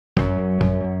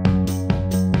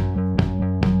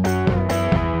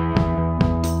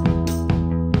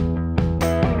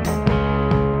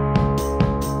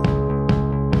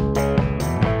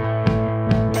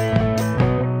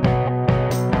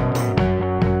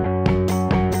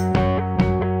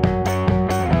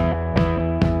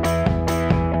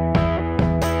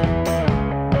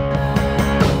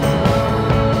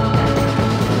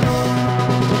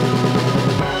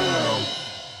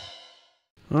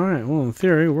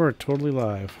theory, we're totally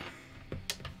live.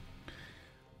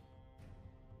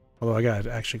 Although I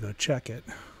gotta actually go check it,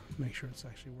 make sure it's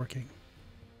actually working.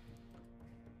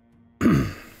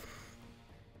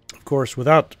 Of course,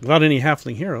 without any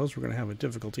halfling heroes, we're gonna have a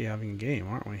difficulty having a game,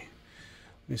 aren't we?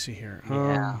 Let me see here.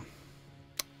 Yeah.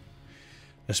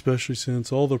 Especially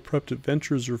since all the prepped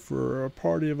adventures are for a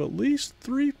party of at least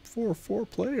 3, 4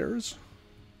 players.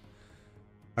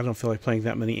 I don't feel like playing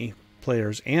that many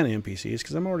players and NPCs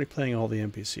because I'm already playing all the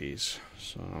NPCs.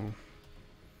 So,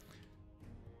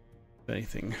 if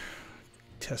anything,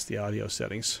 test the audio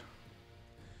settings.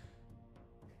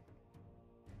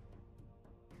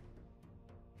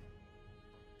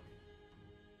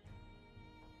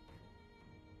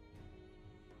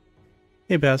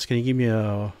 Hey, Baz, can you give me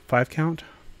a 5 count?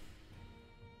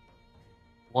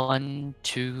 1,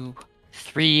 2,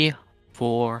 3,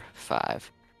 4,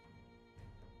 5.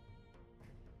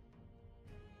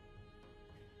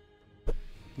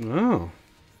 Oh,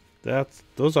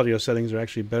 those audio settings are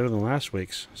actually better than last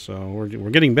week's. So we're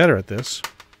getting better at this.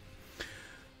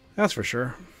 That's for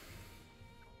sure.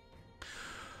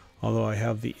 Although I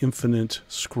have the infinite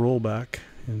scroll back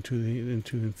into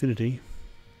infinity.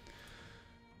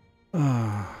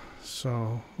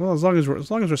 So well, as long as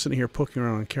we're sitting here poking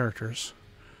around on characters,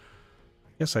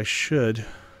 I guess I should.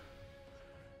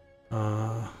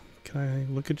 Can I at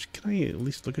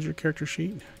least look at your character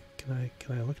sheet? Can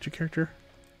I look at your character?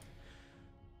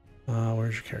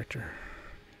 Where's your character?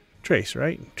 Trace,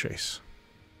 right? Trace.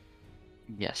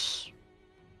 Yes.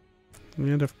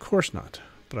 And of course not.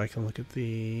 But I can look at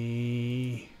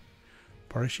the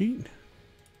party sheet.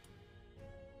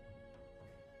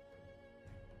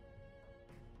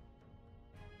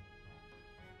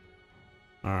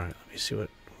 All right, let me see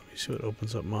what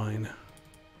opens up mine.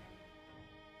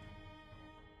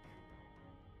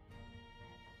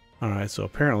 All right, so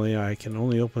apparently I can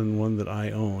only open one that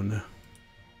I own.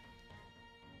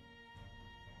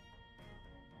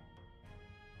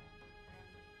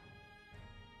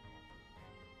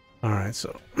 All right,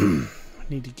 so I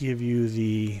need to give you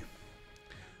the,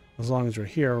 as long as we're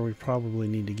here, we probably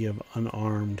need to give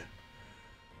unarmed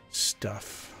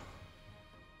stuff.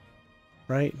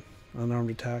 Right?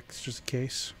 Unarmed attacks, just in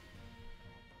case.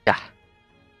 Yeah.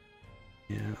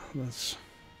 Yeah, that's...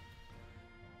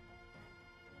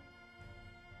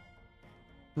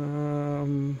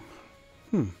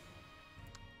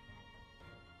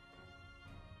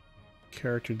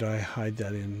 Character die, hide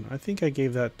that in. I think I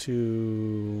gave that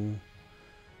to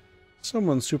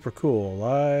someone super cool,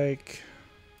 like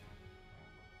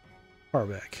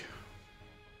Harbeck.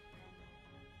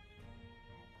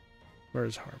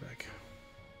 Where's Harbeck?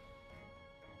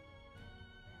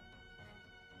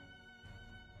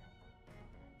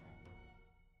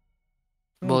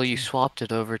 Well, you swapped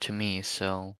it over to me,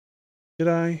 so... Did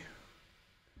I?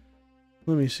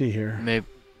 Let me see here.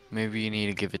 Maybe you need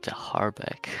to give it to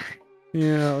Harbeck.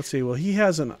 Yeah, let's see. Well, he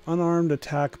has an unarmed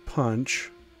attack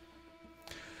punch.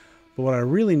 But what I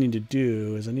really need to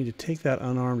do is I need to take that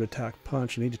unarmed attack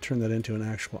punch. I need to turn that into an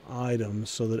actual item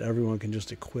so that everyone can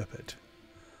just equip it.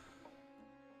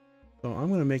 So I'm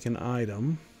going to make an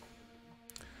item.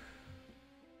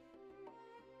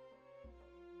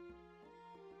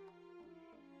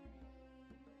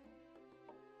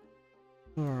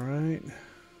 All right.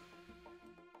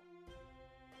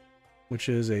 Which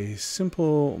is a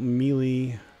simple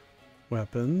melee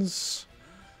weapons.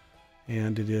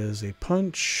 And it is a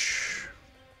punch.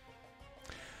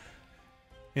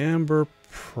 Amber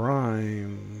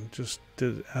Prime just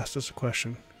asked us a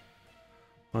question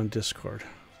on Discord.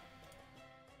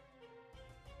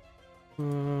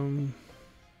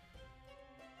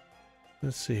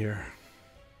 Let's see here.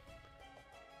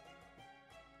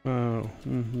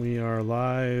 We are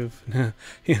live. Yeah,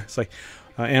 it's like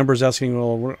Amber's asking,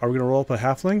 well, are we going to roll up a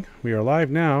halfling? We are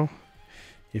live now.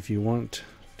 If you want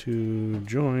to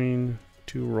join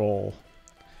to roll.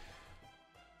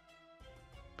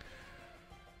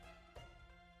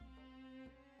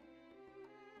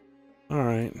 All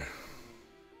right.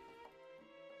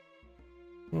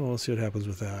 Well, let's see what happens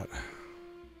with that.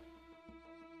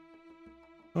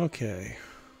 Okay.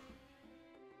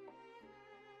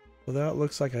 Well, that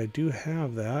looks like I do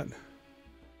have that.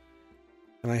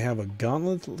 And I have a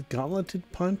gauntleted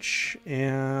punch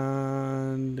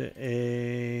and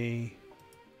a...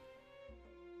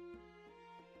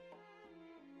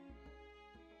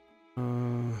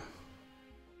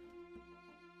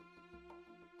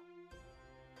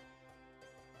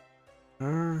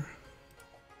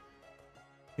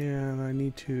 and I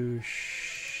need to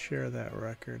share that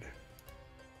record.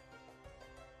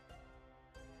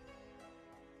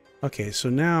 Okay, so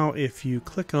now if you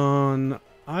click on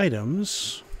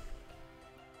items.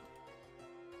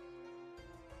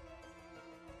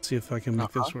 See if I can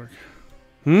make this work.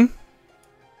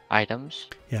 Items?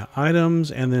 Yeah,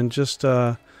 items, and then just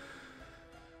down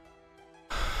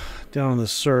on the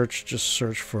search, just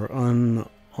search for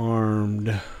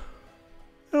unarmed.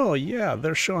 Oh yeah,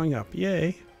 they're showing up.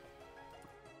 Yay.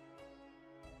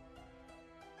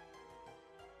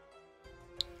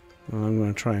 I'm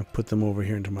going to try and put them over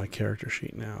here into my character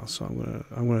sheet now. So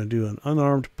I'm going to do an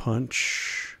unarmed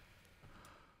punch.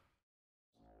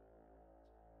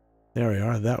 There we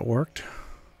are. That worked.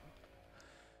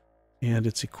 And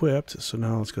it's equipped. So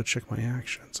now let's go check my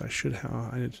actions. I should have.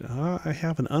 I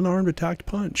have an unarmed attacked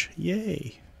punch.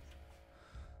 Yay.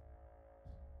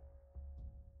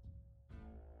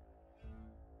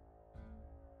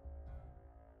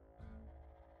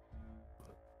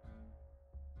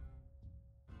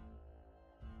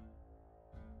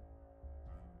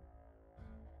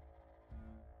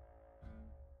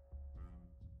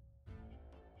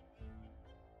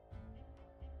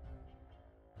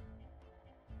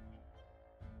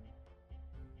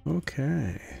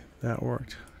 Okay, that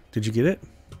worked. Did you get it?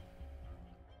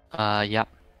 Yeah.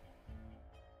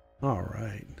 All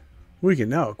right. We can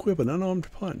now equip an unarmed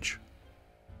punch.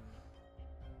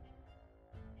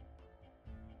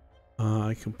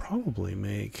 I can probably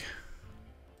make...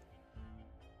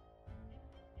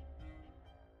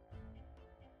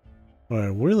 What I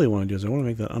really want to do is I want to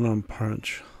make that unarmed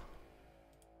punch...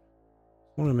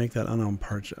 I want to make that unarmed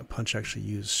punch actually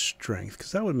use strength,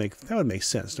 because that would make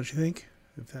sense, don't you think?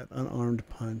 If that unarmed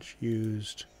punch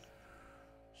used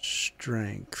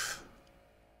strength.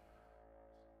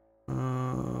 So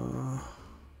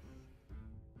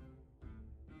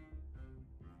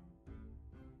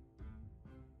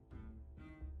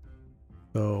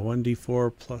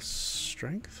 1d4 plus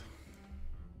strength.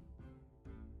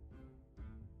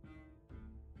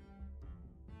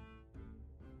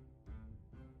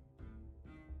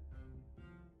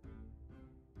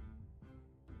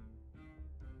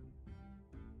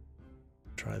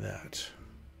 Try that.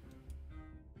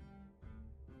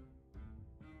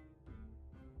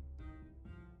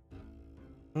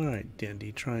 All right,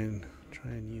 Dandy, try and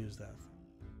use that.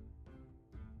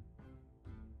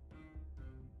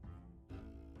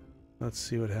 Let's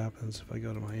see what happens if I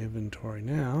go to my inventory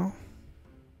now.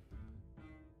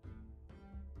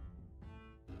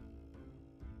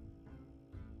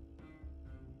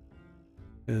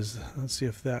 Let's see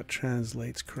if that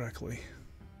translates correctly.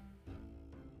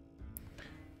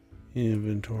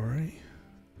 Inventory.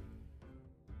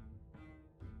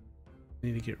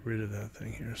 Need to get rid of that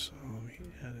thing here, so let me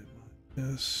edit my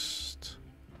list.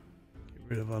 Get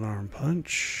rid of unarmed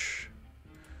punch.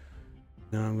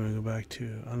 Now I'm going to go back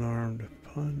to unarmed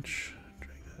punch.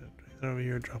 Drag that over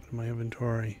here, drop it in my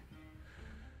inventory.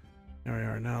 There we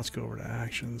are. Now let's go over to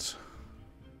actions.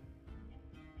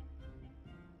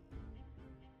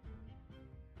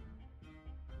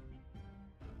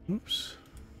 Oops.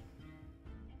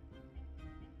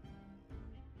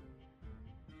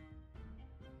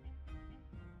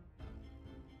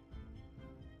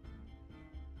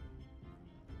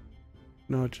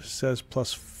 No, it just says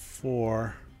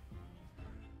 +4.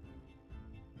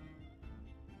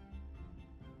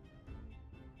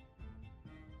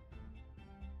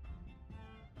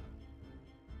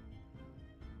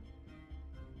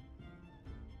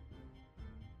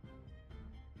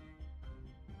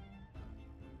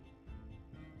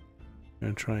 I'm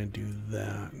going to try and do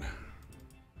that.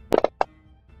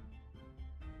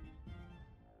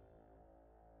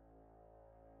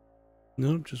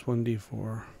 Nope, just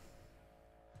 1d4.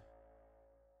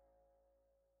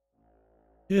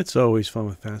 It's always fun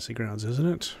with Fantasy Grounds, isn't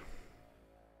it?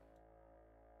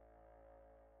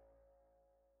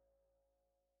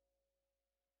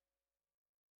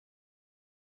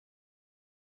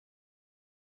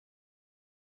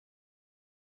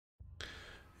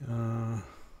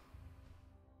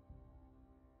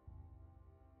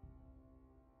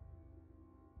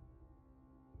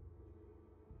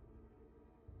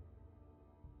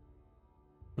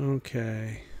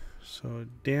 Okay, so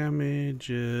damage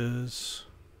is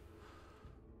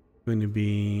going to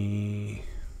be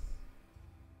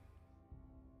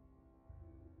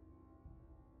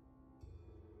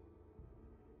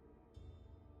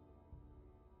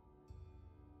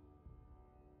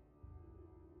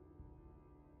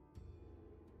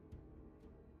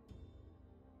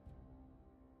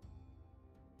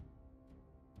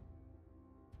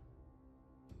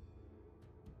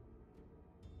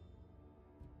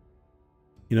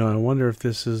you know, I wonder if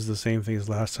this is the same thing as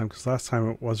last time, because last time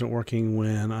it wasn't working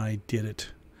when I did it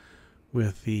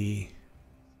with the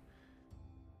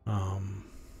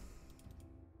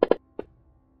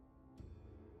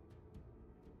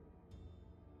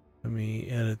Let me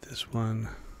edit this one.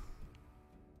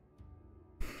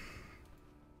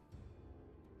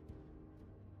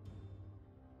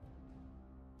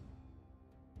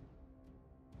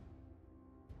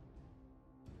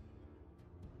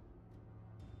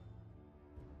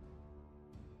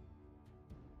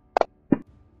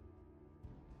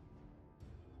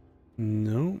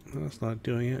 No, that's not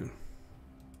doing it.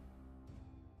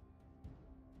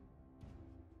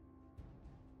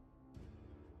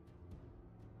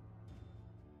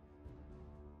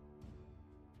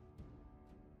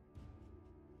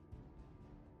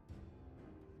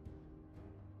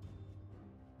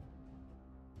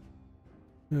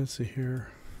 Let's see here.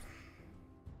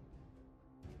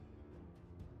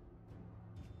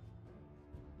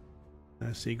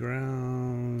 I see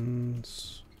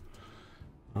grounds.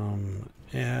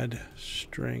 Add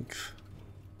strength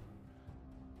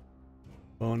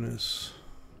bonus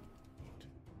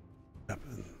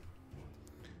weapon.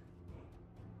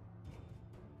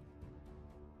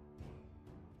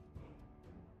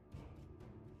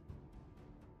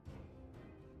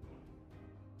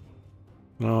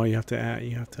 Oh, you have to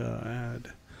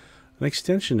add an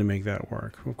extension to make that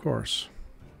work, of course.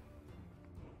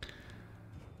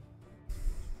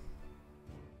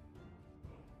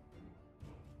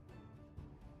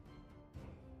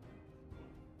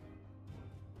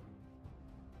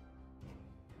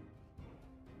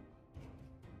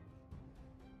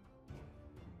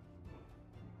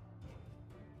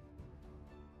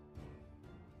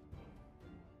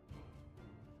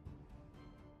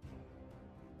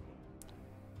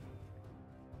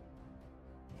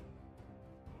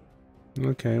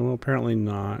 Okay, well, apparently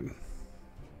not.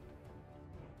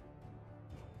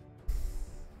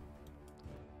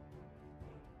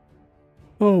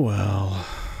 Oh well.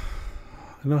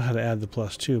 I know how to add the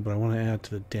 +2, but I want to add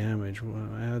to the damage.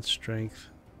 Add strength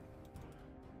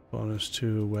bonus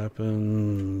to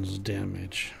weapons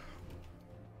damage.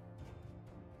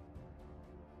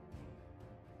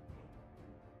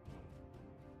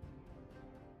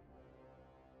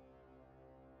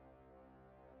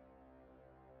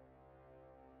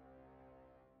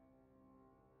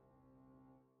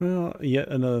 Well, yet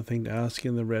another thing to ask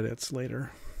in the Reddits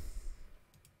later.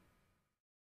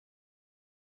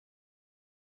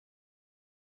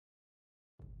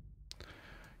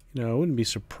 You know, I wouldn't be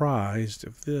surprised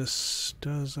if this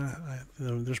does.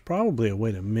 There's probably a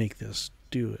way to make this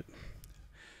do it.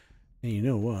 And you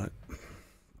know what?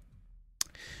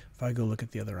 If I go look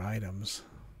at the other items,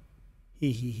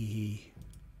 hee hee hee hee.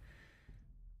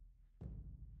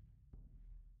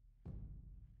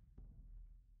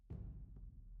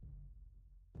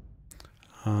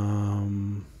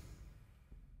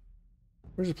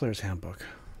 Where's the player's handbook?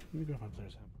 Let me go find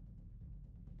player's handbook.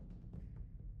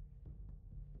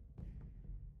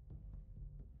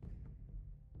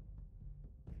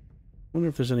 I wonder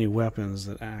if there's any weapons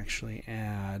that actually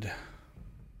add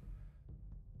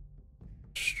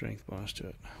strength bonus to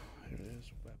it. Here it is.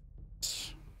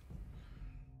 Weapons.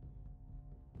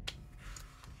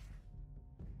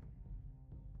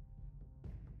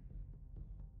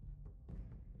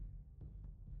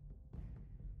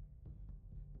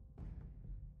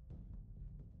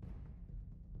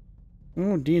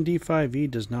 Oh, D&D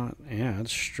 5e does not add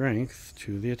strength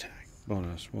to the attack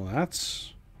bonus. Well,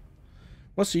 that's...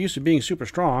 What's the use of being super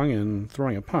strong and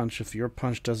throwing a punch if your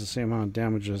punch does the same amount of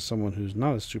damage as someone who's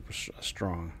not as super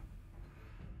strong?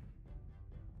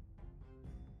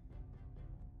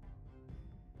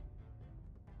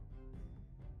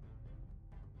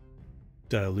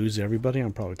 Did I lose everybody?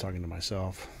 I'm probably talking to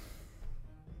myself.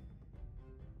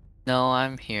 No,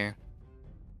 I'm here.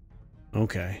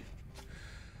 Okay.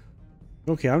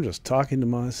 Okay, I'm just talking to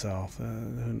myself.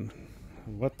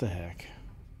 What the heck?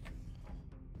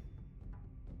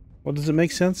 Well, does it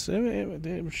make sense?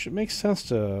 It should make sense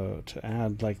to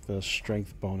add like the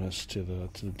strength bonus to the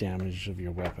damage of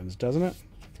your weapons, doesn't it?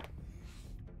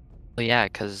 Well, yeah,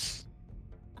 because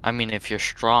I mean, if you're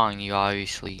strong, you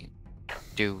obviously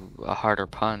do a harder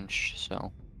punch.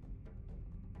 So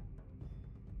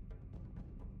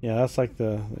Yeah, that's like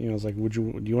it's like,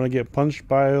 do you want to get punched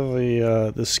by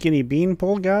the skinny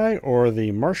beanpole guy or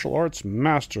the martial arts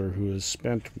master who has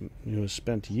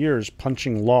spent years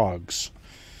punching logs?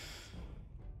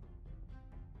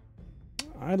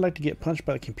 I'd like to get punched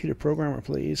by the computer programmer,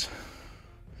 please.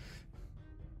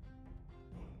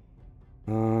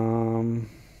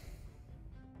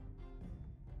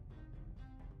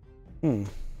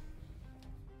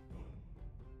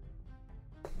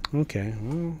 Okay,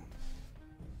 well,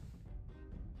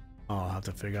 I'll have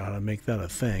to figure out how to make that a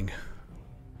thing.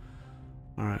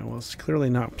 Alright, well, it's clearly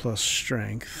not plus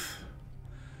strength.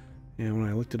 And when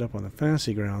I looked it up on the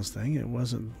Fantasy Grounds thing, it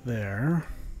wasn't there.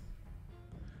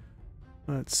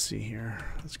 Let's see here.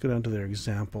 Let's go down to their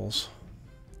examples.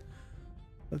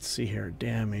 Let's see here.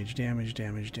 Damage, damage,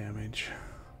 damage, damage.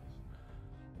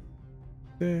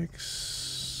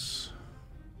 6.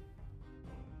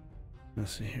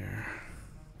 Let's see here.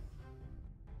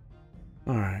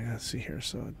 Alright, let's see here.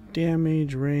 So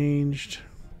damage ranged.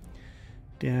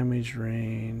 Damage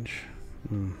range.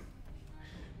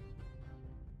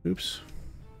 Oops.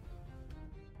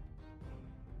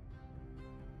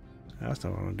 That's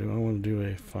not what I want to do. I want to do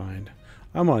a find.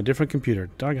 I'm on a different computer.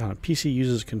 Doggone it. PC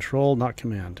uses control, not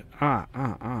command.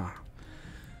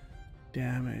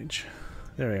 Damage.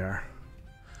 There we are.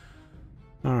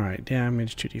 Alright,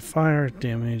 damage, 2D fire,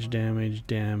 damage, damage,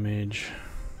 damage.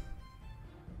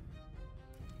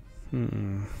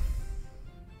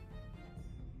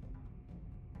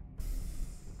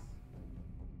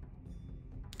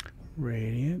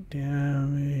 Radiant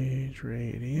damage,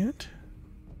 radiant.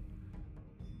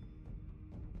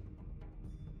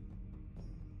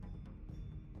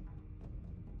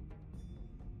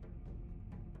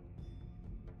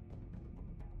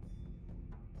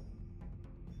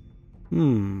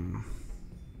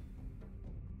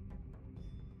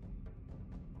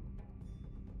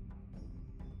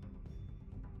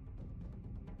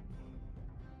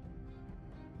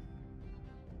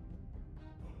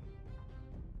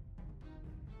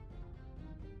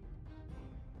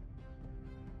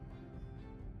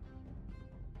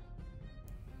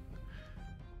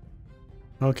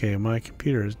 Okay, my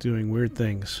computer is doing weird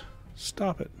things.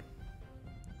 Stop it.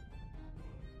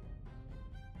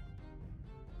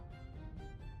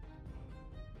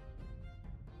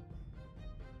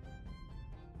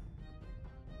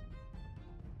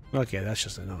 Okay, that's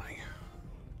just annoying.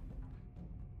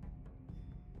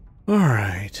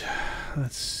 Alright,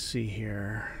 let's see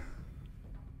here.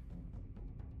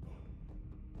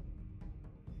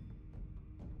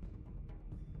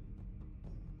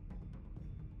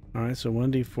 Alright, so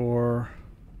 1d4.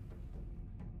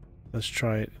 Let's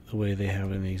try it the way they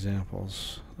have it in the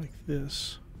examples, like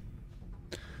this.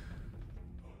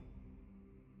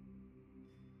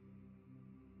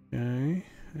 Okay,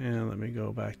 and let me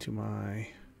go back to my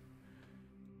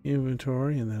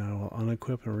inventory, and then I will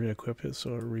unequip and re-equip it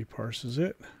so it reparses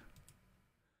it.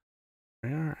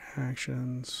 There are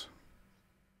actions.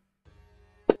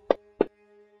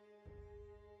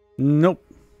 Nope.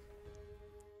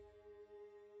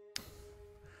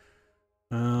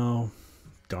 Oh,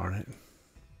 darn it.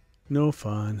 No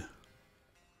fun.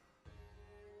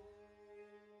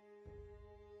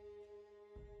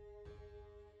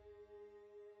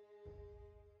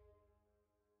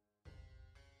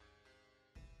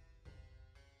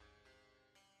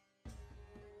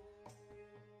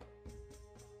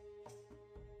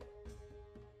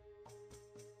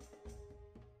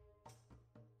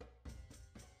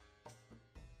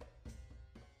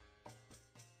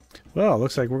 Well, it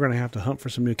looks like we're going to have to hunt for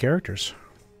some new characters.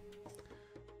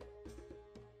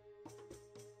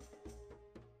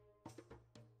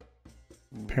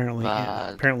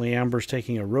 Apparently Amber's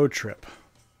taking a road trip.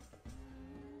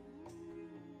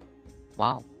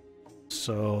 Wow.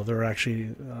 So they're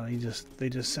actually they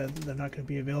just said that they're not going to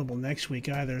be available next week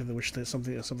either, which is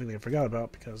something they forgot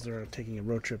about because they're taking a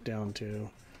road trip down to.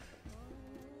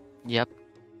 Yep.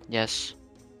 Yes.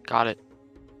 Got it.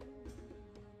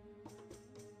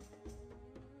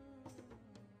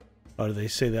 Oh, did they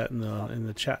say that in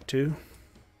the chat too?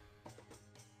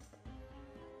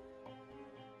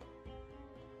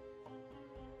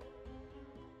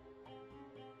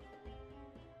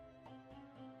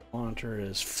 Monitor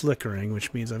is flickering,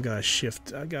 which means I've got to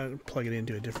shift. I've got to plug it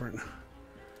into a different.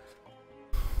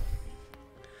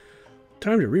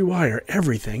 Time to rewire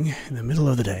everything in the middle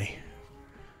of the day.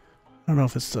 I don't know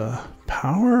if it's the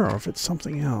power or if it's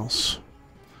something else.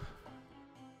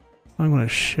 I'm going to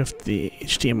shift the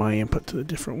HDMI input to a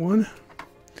different one.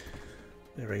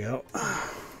 There we go.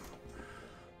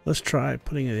 Let's try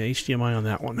putting the HDMI on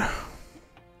that one.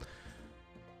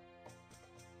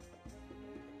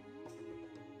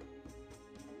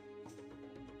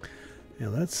 Now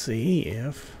let's see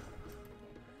if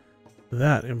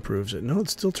that improves it. No,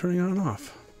 it's still turning on and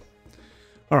off.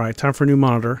 Alright, time for a new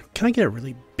monitor. Can I get a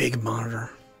really big monitor?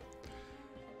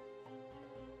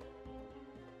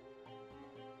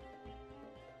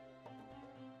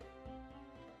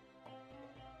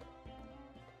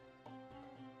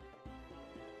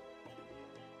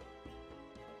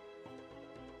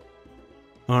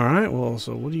 Alright, well,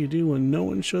 so what do you do when no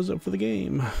one shows up for the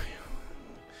game?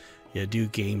 You do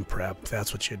game prep,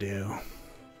 that's what you do.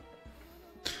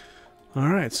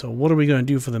 Alright, so what are we going to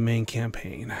do for the main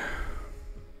campaign?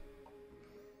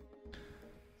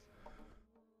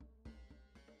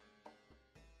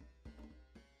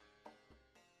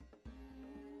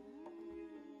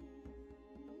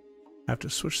 I have to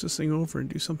switch this thing over and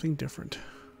do something different.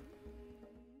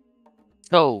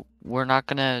 So, we're not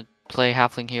gonna play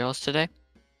Halfling Heroes today?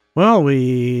 Well,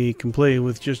 we can play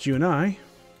with just you and I.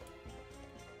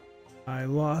 I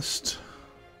lost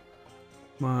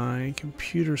my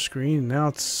computer screen. Now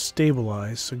it's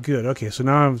stabilized, so good. Okay, so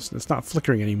now it's not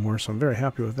flickering anymore, so I'm very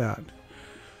happy with that.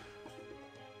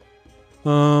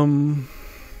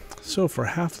 So for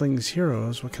Halflings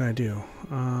Heroes, what can I do?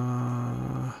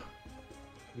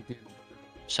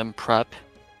 Some prep.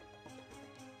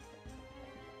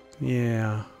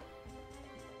 Yeah.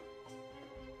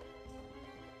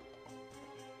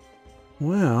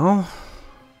 Well,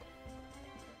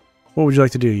 what would you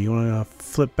like to do? You want to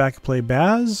flip back and play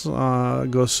Baz?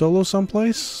 Go solo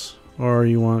someplace? Or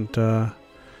you want to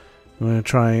run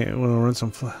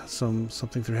something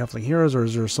through Halfling Heroes, or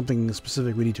is there something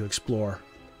specific we need to explore?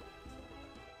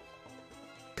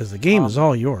 Because the game is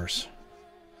all yours.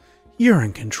 You're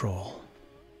in control.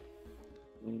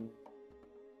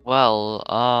 Well,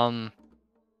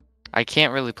 I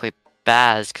can't really play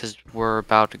Baz because we're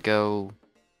about to go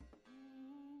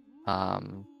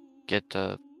get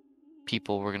the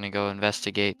people. We're gonna go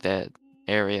investigate that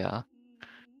area.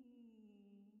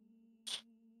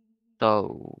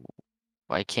 So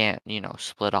I can't,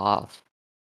 split off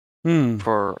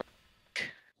for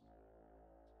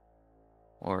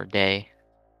or a day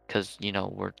because,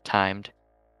 we're timed.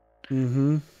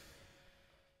 Mm-hmm.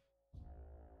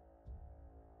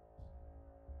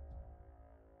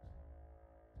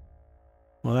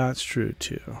 Well, that's true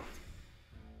too.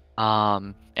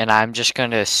 And I'm just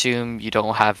gonna assume you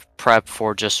don't have prep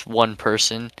for just one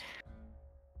person.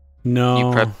 No.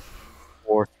 You prep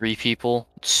for 3 people,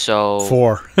 so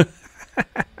 4.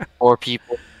 4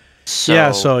 people. So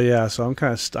Yeah, so I'm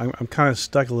kind of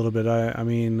stuck a little bit. I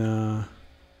mean,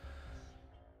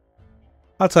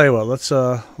 I'll tell you what. Let's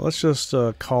just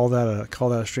call that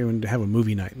a stream and have a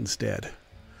movie night instead.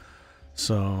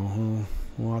 So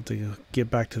we'll have to get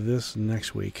back to this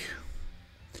next week.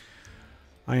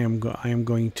 I am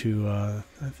going to. I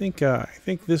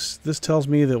think this tells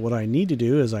me that what I need to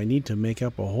do is I need to make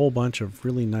up a whole bunch of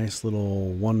really nice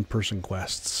little one-person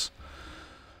quests.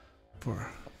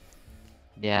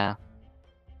 yeah.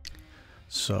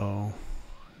 So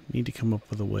need to come up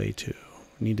with a way to.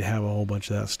 Need to have a whole bunch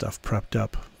of that stuff prepped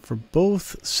up for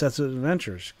both sets of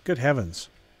adventures. Good heavens.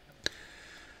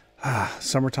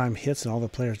 Summertime hits and all the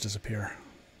players disappear.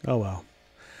 Oh well.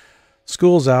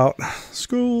 School's out.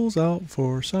 School's out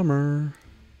for summer.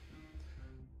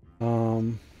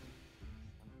 Well,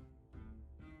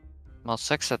 it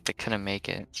sucks that they couldn't make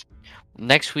it.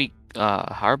 Next week,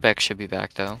 Harbeck should be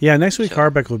back though. Yeah, next week so.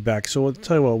 Harbeck will be back. So I'll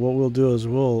tell you what we'll do is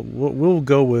we'll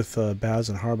go with Baz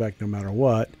and Harbeck no matter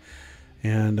what.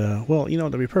 And well,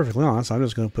 to be perfectly honest, I'm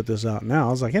just going to put this out now.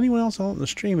 I was like, anyone else out in the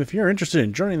stream, if you're interested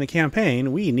in joining the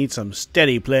campaign, we need some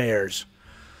steady players,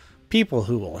 people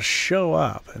who will show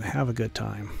up and have a good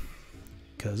time,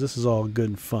 because this is all good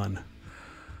and fun.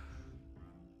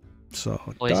 So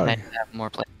Always nice to have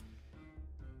more play.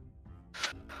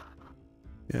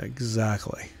 Yeah,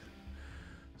 exactly.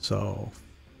 So,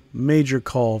 major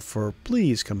call for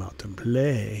please come out and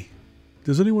play.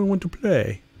 Does anyone want to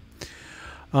play?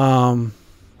 What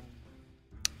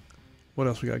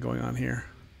else we got going on here?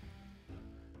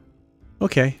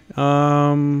 Okay.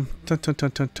 I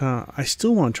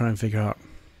still want to try and figure out.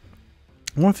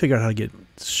 I want to figure out how to get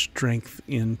strength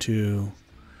into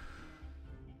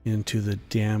the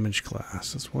damage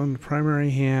class. That's one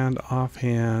primary hand,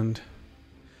 offhand.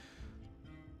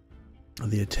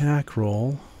 The attack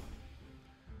roll.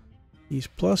 He's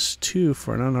 +2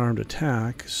 for an unarmed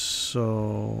attack.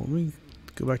 So let me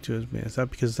go back to his man. Is that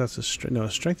because that's a strength? No,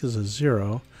 strength is a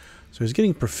 0. So he's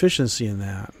getting proficiency in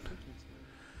that.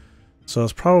 So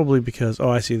it's probably because, oh,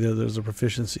 I see there's a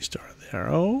proficiency star there.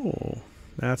 Oh,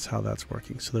 that's how that's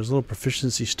working. So there's little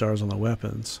proficiency stars on the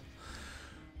weapons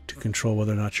to control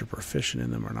whether or not you're proficient in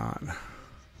them or not.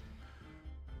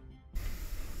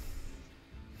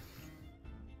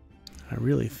 I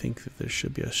really think that there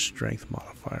should be a strength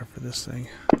modifier for this thing.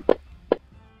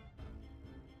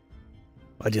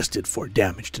 I just did 4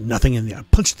 damage to nothing, and I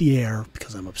punched the air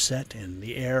because I'm upset, and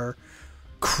the air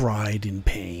cried in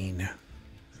pain.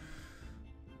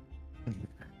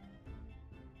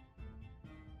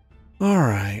 All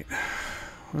right.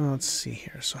 Well, let's see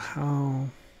here. So how...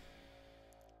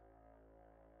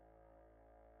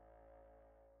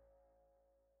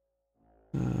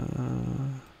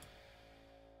 I'm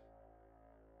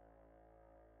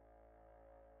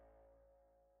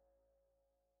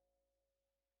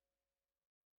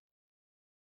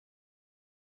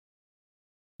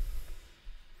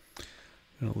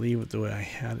going to leave it the way I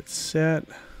had it set.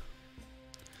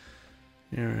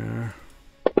 There.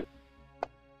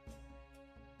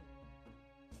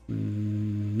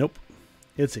 Nope.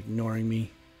 It's ignoring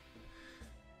me.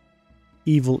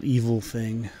 Evil, evil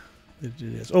thing that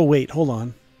it is. Oh, wait. Hold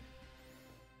on.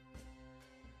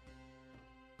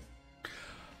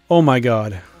 Oh, my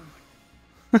God.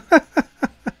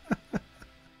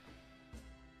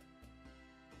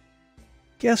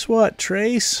 Guess what,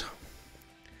 Trace?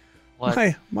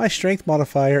 What? My strength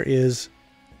modifier is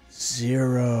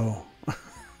 0.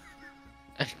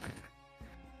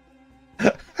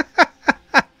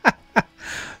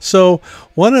 So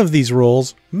one of these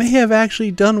rolls may have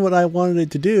actually done what I wanted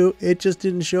it to do. It just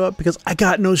didn't show up because I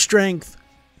got no strength.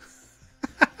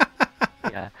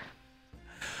 Yeah.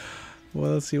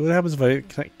 Well, let's see what happens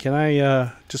if can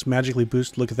I just magically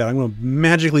boost. Look at that. I'm going to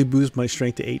magically boost my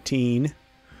strength to 18.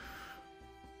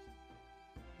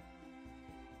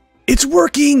 It's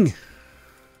working.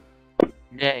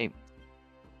 Yay.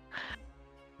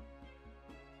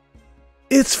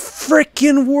 It's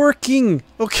freaking working.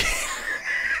 Okay.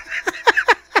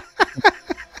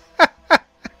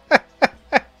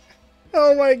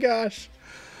 Oh my gosh.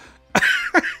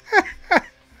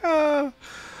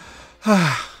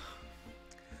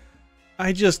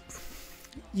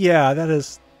 Yeah, that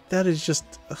is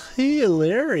just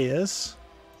hilarious.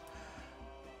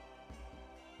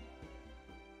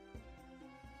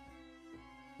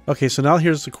 Okay, so now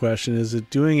here's the question. Is it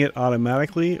doing it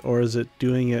automatically or is it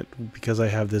doing it because I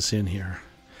have this in here?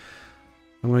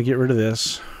 I'm going to get rid of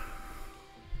this.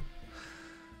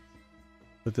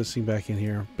 Put this thing back in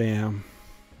here. Bam.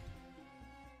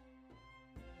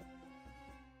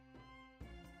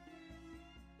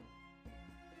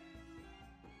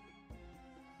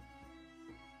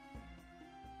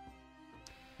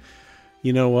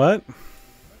 You know what?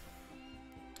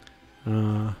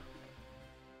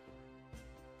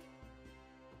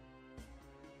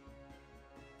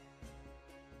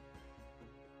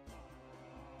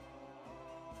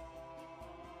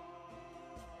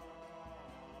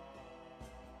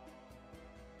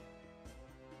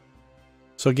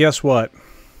 So guess what?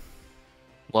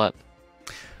 What?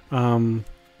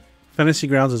 Fantasy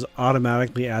Grounds is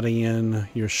automatically adding in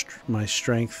my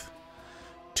strength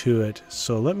to it.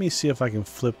 So let me see if I can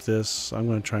flip this. I'm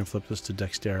going to try and flip this to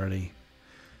dexterity.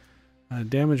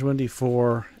 Damage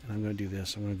 1d4, and I'm going to do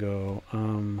this. I'm going to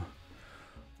go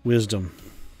wisdom.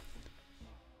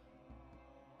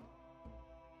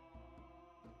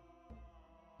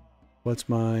 What's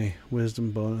my wisdom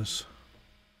bonus?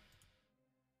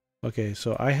 Okay,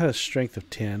 so I had a strength of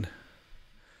 10.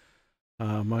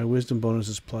 My wisdom bonus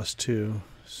is +2,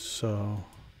 so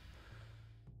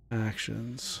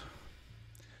actions.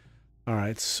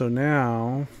 Alright, so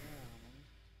now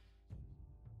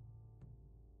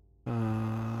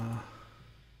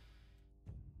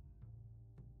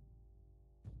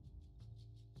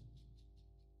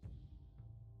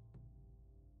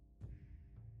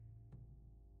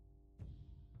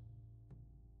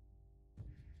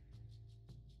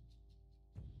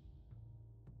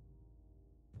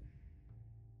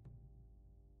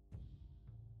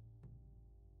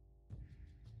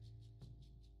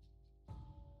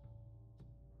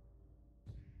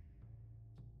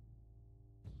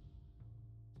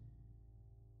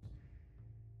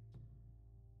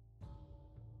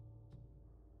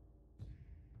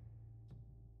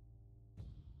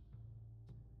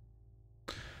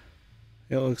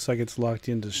it looks like it's locked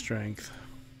into strength.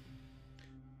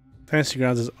 Fantasy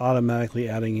Grounds is automatically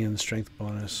adding in strength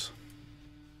bonus.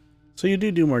 So you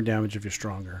do more damage if you're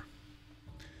stronger.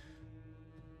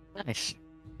 Nice.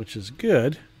 Which is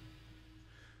good.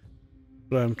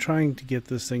 But I'm trying to get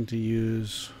this thing to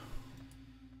use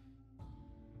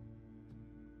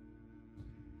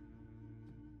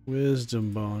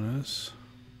wisdom bonus.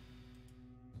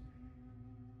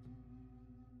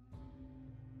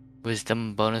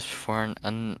 Wisdom bonus for an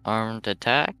unarmed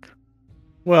attack?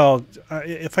 Well,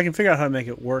 if I can figure out how to make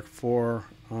it work for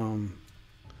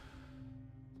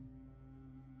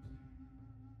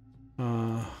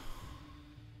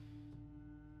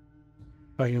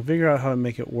if I can figure out how to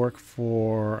make it work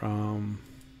for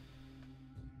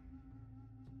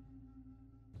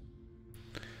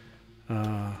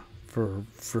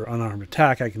unarmed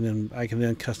attack, I can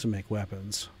then custom make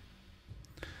weapons.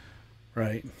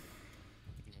 Right.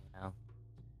 Yeah.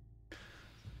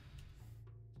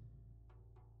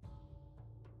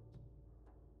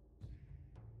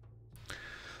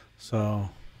 So,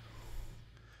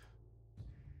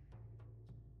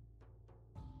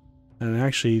 and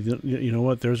actually, you know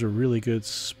what? There's a really good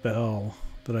spell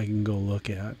that I can go look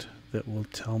at that will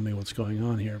tell me what's going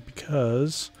on here,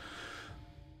 because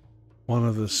one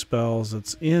of the spells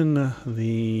that's in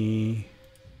the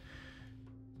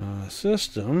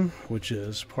system, which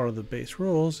is part of the base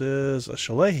rules, is a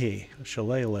shalehi. A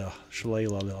shalela.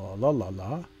 Shalela la la la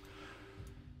la.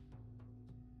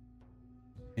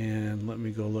 And let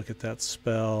me go look at that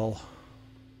spell.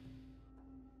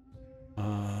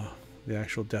 The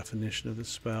actual definition of the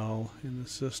spell in the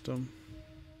system.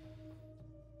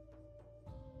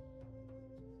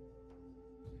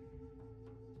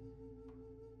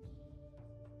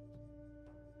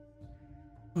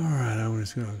 Alright, I'm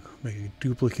just going to make a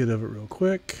duplicate of it real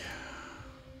quick.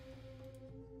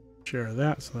 Share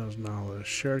that, so there's now a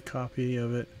shared copy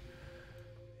of it.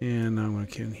 And I'm going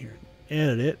to come in here and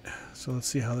edit it. So let's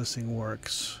see how this thing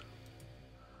works.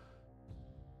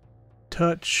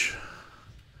 Touch.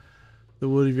 The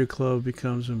wood of your club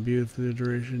becomes imbued for the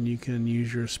duration. You can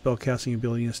use your spellcasting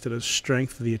ability instead of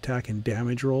strength for the attack and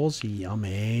damage rolls.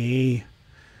 Yummy.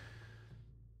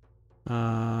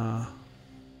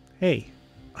 Hey.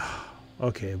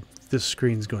 Okay, this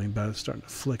screen's going bad. It's starting to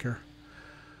flicker.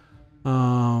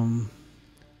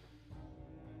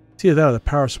 See that or the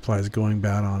power supply is going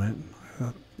bad on it.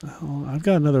 I've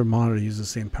got another monitor that uses the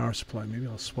same power supply. Maybe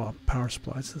I'll swap power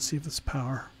supplies. Let's see if it's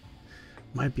power.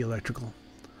 Might be electrical.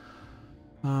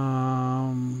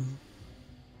 And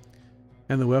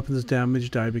the weapon's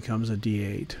damage die becomes a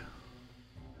D8.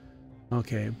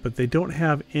 Okay, but they don't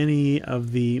have any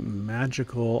of the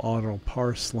magical auto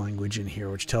parse language in here,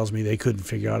 which tells me they couldn't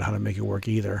figure out how to make it work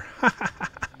either.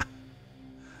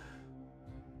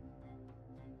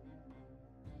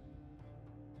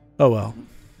 Oh well.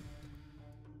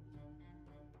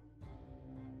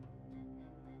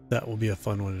 That will be a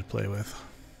fun one to play with.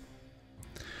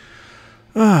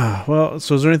 Well,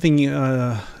 so is there anything,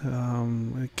 can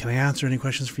I answer any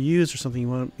questions for you? Is there something you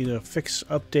want me to fix,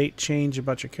 update, change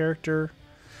about your character?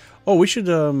 Oh, we should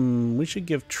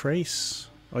give Trace,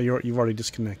 oh, you've already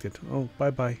disconnected. Oh,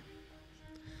 bye-bye.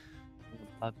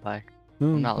 Bye-bye. Oh,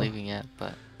 I'm not leaving yet,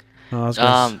 but,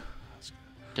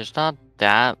 there's not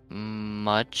that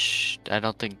much. I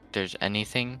don't think there's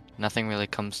anything. Nothing really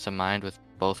comes to mind with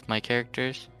both my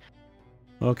characters.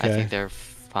 Okay. I think they're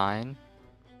fine.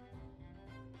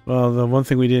 Well, the one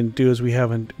thing we didn't do is we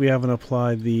haven't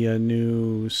applied the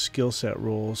new skill set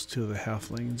rules to the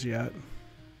halflings yet.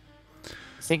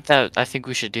 I think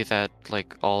we should do that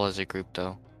like all as a group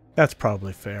though. That's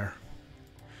probably fair.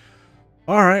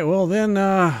 All right, well then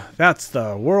that's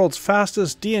the world's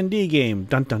fastest D&D game.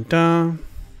 Dun dun dun.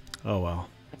 Oh well.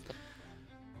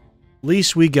 At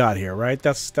least we got here, right?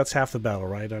 That's half the battle,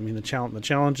 right? I mean, the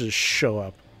challenge is show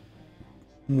up.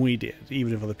 We did,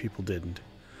 even if other people didn't.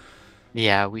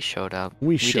 Yeah, we showed up.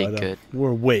 We showed did up. Good.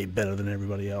 We're way better than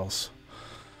everybody else.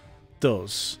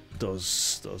 Those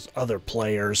other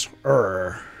players.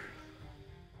 I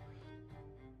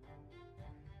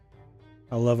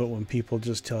love it when people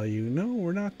just tell you, no,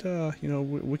 we're not, you know,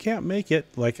 we can't make it,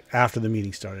 like after the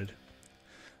meeting started.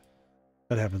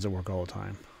 That happens at work all the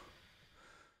time.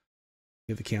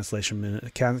 You get the cancellation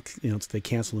minute, you know, they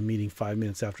cancel the meeting 5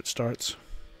 minutes after it starts.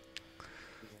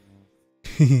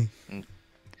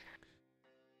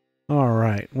 All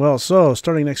right. Well, so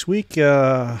starting next week,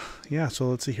 yeah. So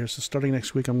let's see here. So starting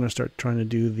next week, I'm going to start trying to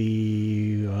do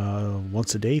the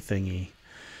once a day thingy.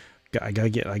 I gotta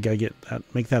get that,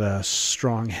 make that a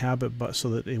strong habit, but so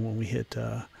that when we hit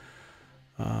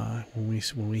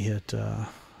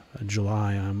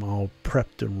July, I'm all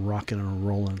prepped and rocking and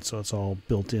rolling. So it's all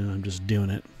built in. I'm just doing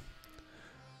it.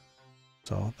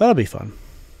 So that'll be fun.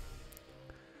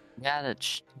 Yeah,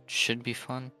 that should be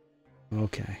fun.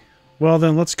 Okay. Well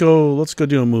then, let's go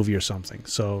do a movie or something.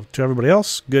 So to everybody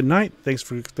else, good night. Thanks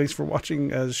for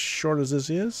watching as short as this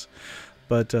is,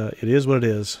 but it is what it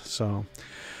is. So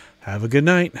have a good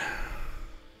night.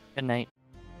 Good night.